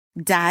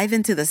Dive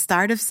into the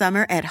start of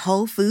summer at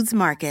Whole Foods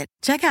Market.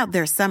 Check out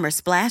their Summer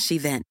Splash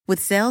event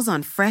with sales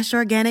on fresh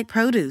organic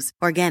produce,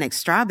 organic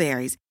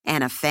strawberries,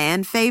 and a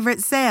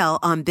fan-favorite sale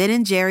on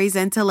Ben & Jerry's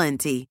and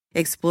Talenti.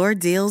 Explore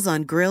deals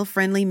on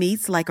grill-friendly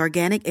meats like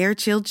organic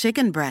air-chilled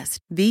chicken breast,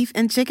 beef,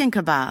 and chicken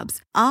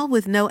kebabs, all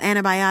with no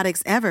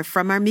antibiotics ever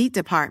from our meat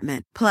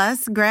department.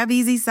 Plus, grab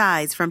easy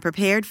sides from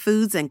prepared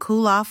foods and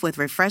cool off with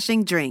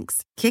refreshing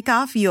drinks. Kick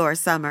off your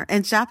summer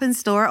and shop in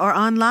store or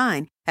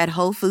online at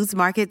Whole Foods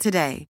Market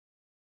today.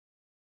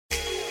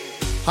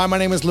 Hi, my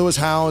name is Lewis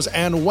Howes,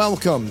 and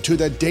welcome to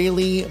the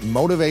Daily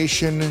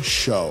Motivation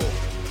Show.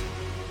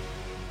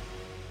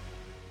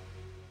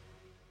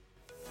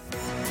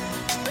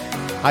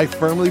 I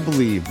firmly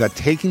believe that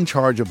taking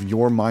charge of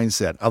your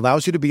mindset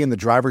allows you to be in the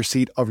driver's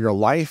seat of your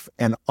life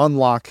and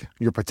unlock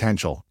your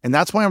potential. And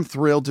that's why I'm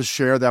thrilled to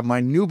share that my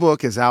new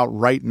book is out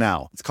right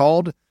now. It's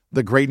called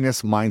The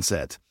Greatness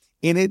Mindset.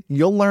 In it,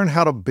 you'll learn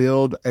how to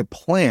build a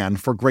plan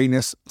for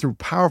greatness through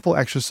powerful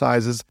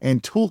exercises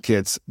and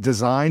toolkits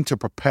designed to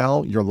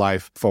propel your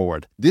life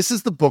forward. This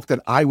is the book that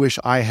I wish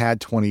I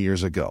had 20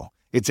 years ago.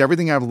 It's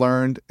everything I've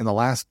learned in the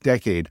last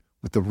decade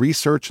with the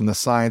research and the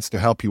science to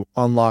help you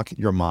unlock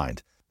your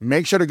mind.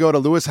 Make sure to go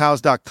to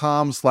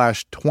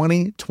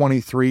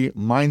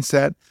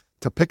lewishowes.com/2023mindset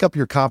to pick up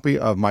your copy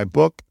of my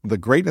book, The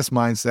Greatness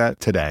Mindset,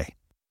 today.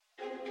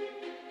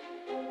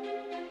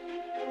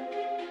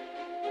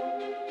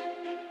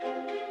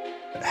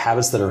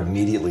 Habits that are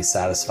immediately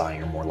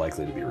satisfying are more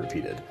likely to be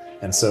repeated.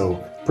 And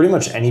so pretty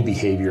much any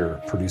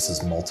behavior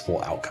produces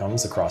multiple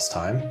outcomes across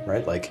time,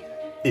 right? Like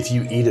if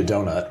you eat a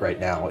donut right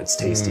now, it's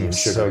tasty and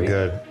sugary. So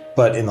good.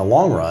 But in the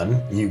long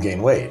run, you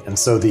gain weight. And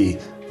so the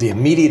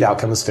immediate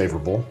outcome is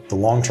favorable. The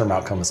long-term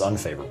outcome is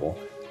unfavorable.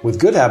 With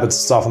good habits,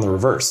 it's often the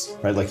reverse,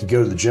 right? Like you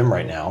go to the gym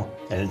right now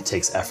and it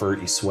takes effort,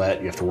 you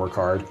sweat, you have to work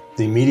hard.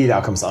 The immediate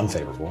outcome is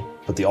unfavorable,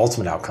 but the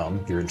ultimate outcome,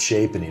 you're in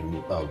shape and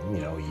in a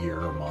year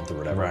or a month or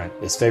whatever, right,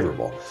 is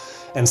favorable.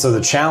 And so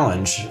the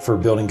challenge for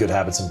building good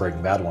habits and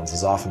breaking bad ones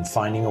is often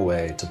finding a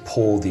way to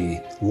pull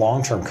the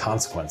long-term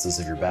consequences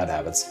of your bad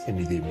habits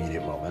into the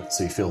immediate moment.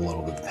 So you feel a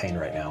little bit of pain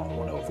right now and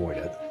want to avoid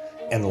it.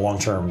 And the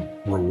long-term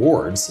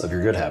rewards of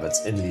your good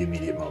habits into the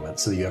immediate moment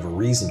so that you have a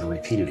reason to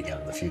repeat it again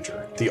in the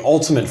future. The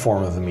ultimate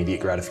form of immediate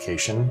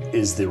gratification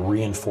is the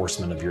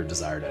reinforcement of your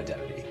desired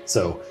identity.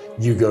 So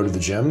you go to the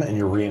gym and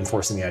you're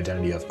reinforcing the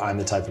identity of I'm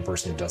the type of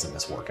person who doesn't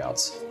miss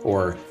workouts.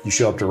 Or you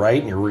show up to write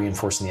and you're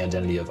reinforcing the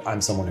identity of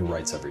I'm someone who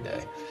writes every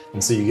day.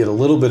 And so you get a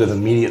little bit of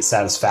immediate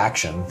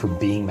satisfaction from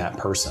being that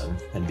person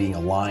and being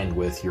aligned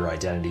with your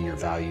identity, your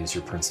values,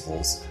 your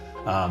principles.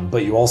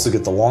 But you also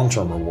get the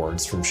long-term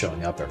rewards from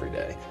showing up every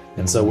day.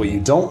 And so what you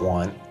don't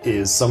want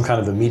is some kind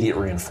of immediate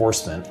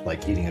reinforcement,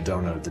 like eating a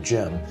donut at the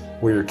gym,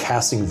 where you're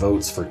casting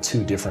votes for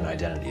two different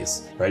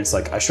identities, right? It's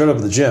like I showed up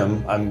at the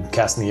gym, I'm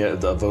casting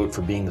the vote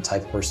for being the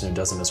type of person who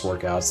doesn't miss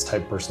workouts, the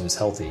type of person who's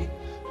healthy,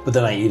 but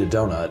then I eat a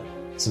donut,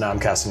 so now I'm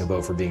casting a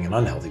vote for being an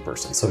unhealthy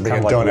person. So it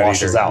kind of like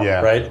washes out,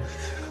 right?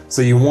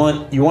 So you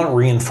want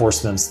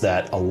reinforcements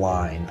that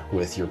align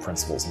with your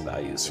principles and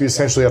values. So you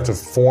essentially have to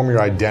form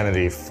your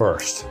identity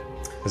first.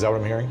 Is that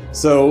what I'm hearing?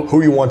 So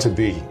who you want to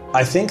be.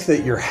 I think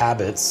that your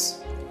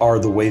habits are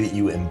the way that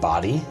you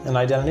embody an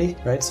identity,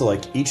 right? So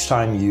like each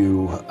time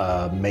you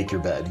make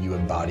your bed, you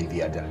embody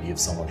the identity of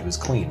someone who is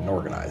clean and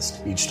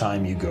organized. Each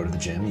time you go to the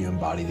gym, you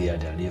embody the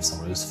identity of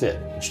someone who's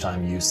fit. Each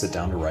time you sit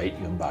down to write,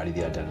 you embody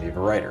the identity of a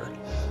writer.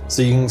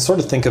 So you can sort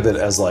of think of it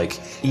as like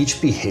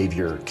each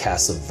behavior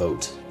casts a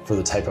vote for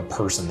the type of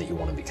person that you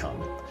want to become.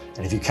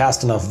 And if you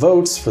cast enough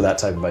votes for that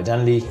type of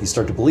identity, you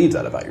start to believe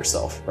that about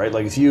yourself, right?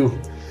 Like if you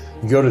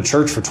go to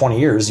church for 20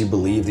 years, you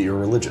believe that you're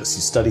religious. You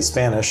study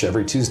Spanish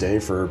every Tuesday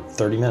for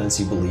 30 minutes,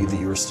 you believe that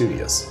you are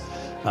studious.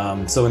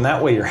 So in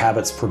that way, your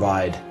habits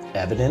provide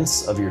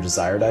evidence of your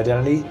desired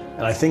identity.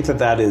 And I think that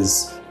that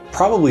is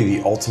probably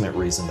the ultimate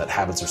reason that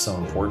habits are so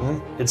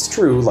important. It's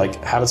true,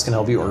 like habits can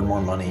help you earn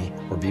more money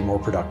or be more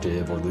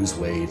productive or lose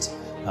weight.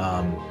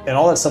 And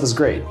all that stuff is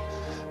great.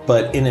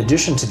 But in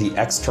addition to the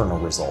external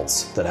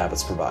results that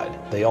habits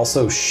provide, they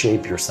also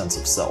shape your sense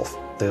of self.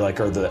 They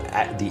are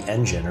the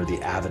engine or the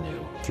avenue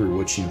through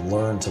which you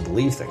learn to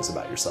believe things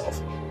about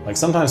yourself. Like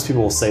sometimes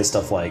people will say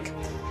stuff like,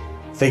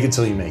 fake it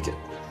till you make it.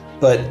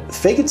 But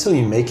fake it till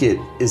you make it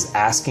is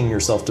asking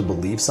yourself to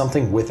believe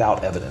something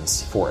without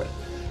evidence for it.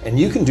 And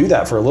you can do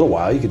that for a little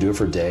while. You could do it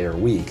for a day or a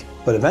week.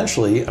 But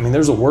eventually,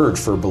 there's a word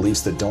for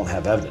beliefs that don't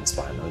have evidence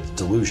behind them,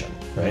 delusion,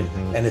 right?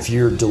 Mm-hmm. And if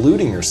you're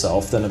deluding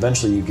yourself, then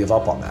eventually you give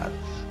up on that.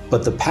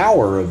 But the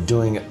power of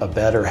doing a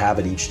better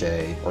habit each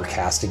day or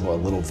casting a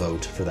little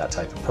vote for that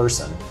type of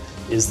person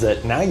is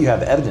that now you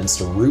have evidence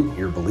to root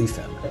your belief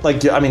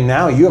in.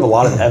 Now you have a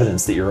lot of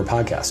evidence that you're a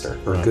podcaster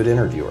or a good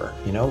interviewer.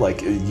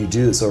 You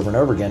do this over and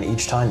over again.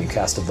 Each time you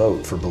cast a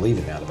vote for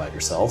believing that about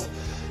yourself.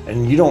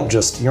 And you aren't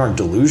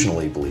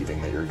delusionally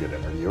believing that you're a good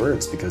interviewer.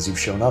 It's because you've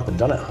shown up and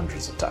done it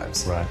hundreds of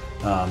times. Right.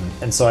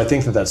 And so I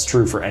think that that's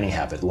true for any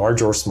habit,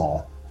 large or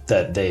small,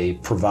 that they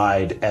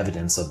provide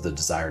evidence of the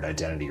desired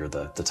identity or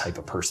the type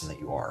of person that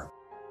you are.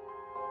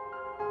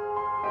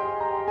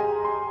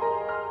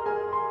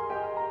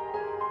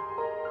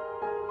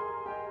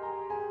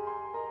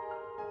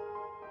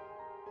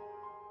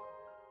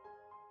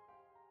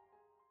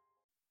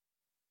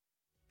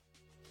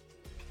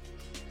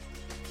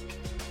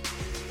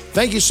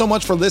 Thank you so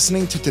much for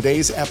listening to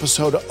today's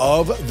episode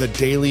of The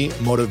Daily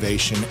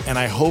Motivation, and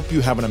I hope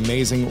you have an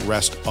amazing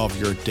rest of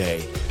your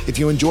day. If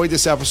you enjoyed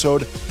this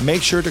episode,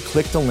 make sure to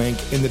click the link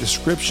in the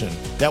description.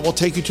 That will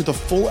take you to the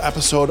full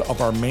episode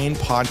of our main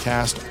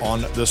podcast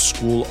on the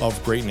School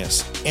of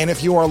Greatness. And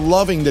if you are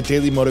loving The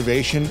Daily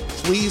Motivation,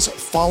 please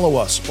follow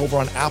us over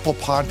on Apple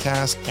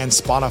Podcasts and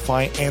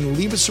Spotify and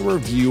leave us a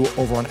review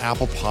over on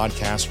Apple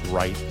Podcasts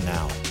right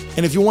now.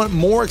 And if you want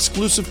more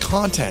exclusive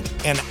content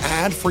and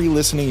ad-free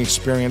listening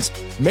experience,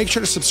 make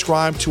sure to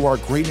subscribe to our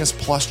Greatness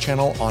Plus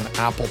channel on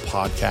Apple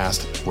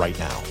Podcast right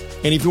now.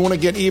 And if you want to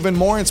get even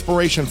more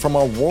inspiration from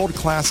our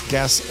world-class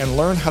guests and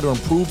learn how to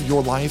improve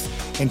your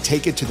life and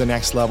take it to the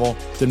next level,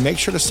 then make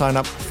sure to sign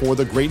up for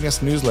the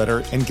Greatness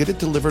newsletter and get it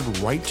delivered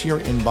right to your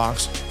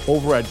inbox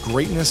over at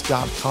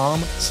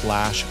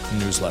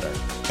greatness.com/newsletter.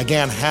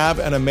 Again, have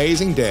an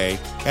amazing day,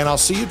 and I'll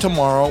see you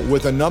tomorrow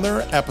with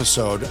another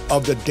episode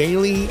of the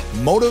Daily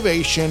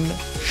Motivation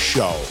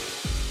Show.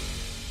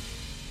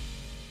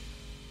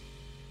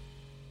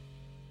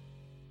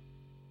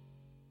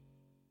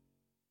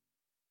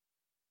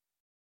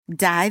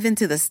 Dive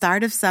into the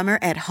start of summer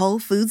at Whole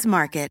Foods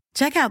Market.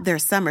 Check out their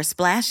Summer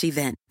Splash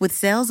event with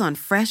sales on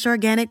fresh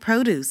organic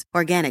produce,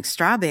 organic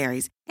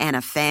strawberries, and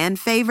a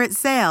fan-favorite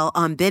sale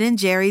on Ben &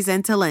 Jerry's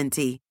and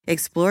Talenti.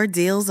 Explore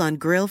deals on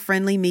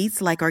grill-friendly meats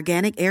like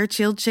organic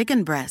air-chilled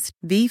chicken breast,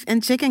 beef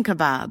and chicken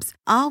kebabs,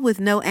 all with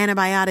no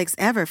antibiotics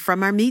ever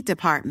from our meat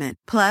department.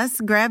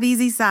 Plus, grab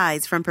easy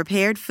sides from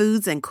prepared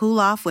foods and cool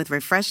off with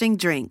refreshing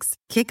drinks.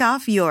 Kick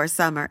off your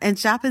summer and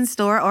shop in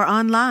store or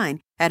online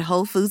at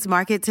Whole Foods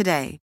Market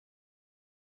today.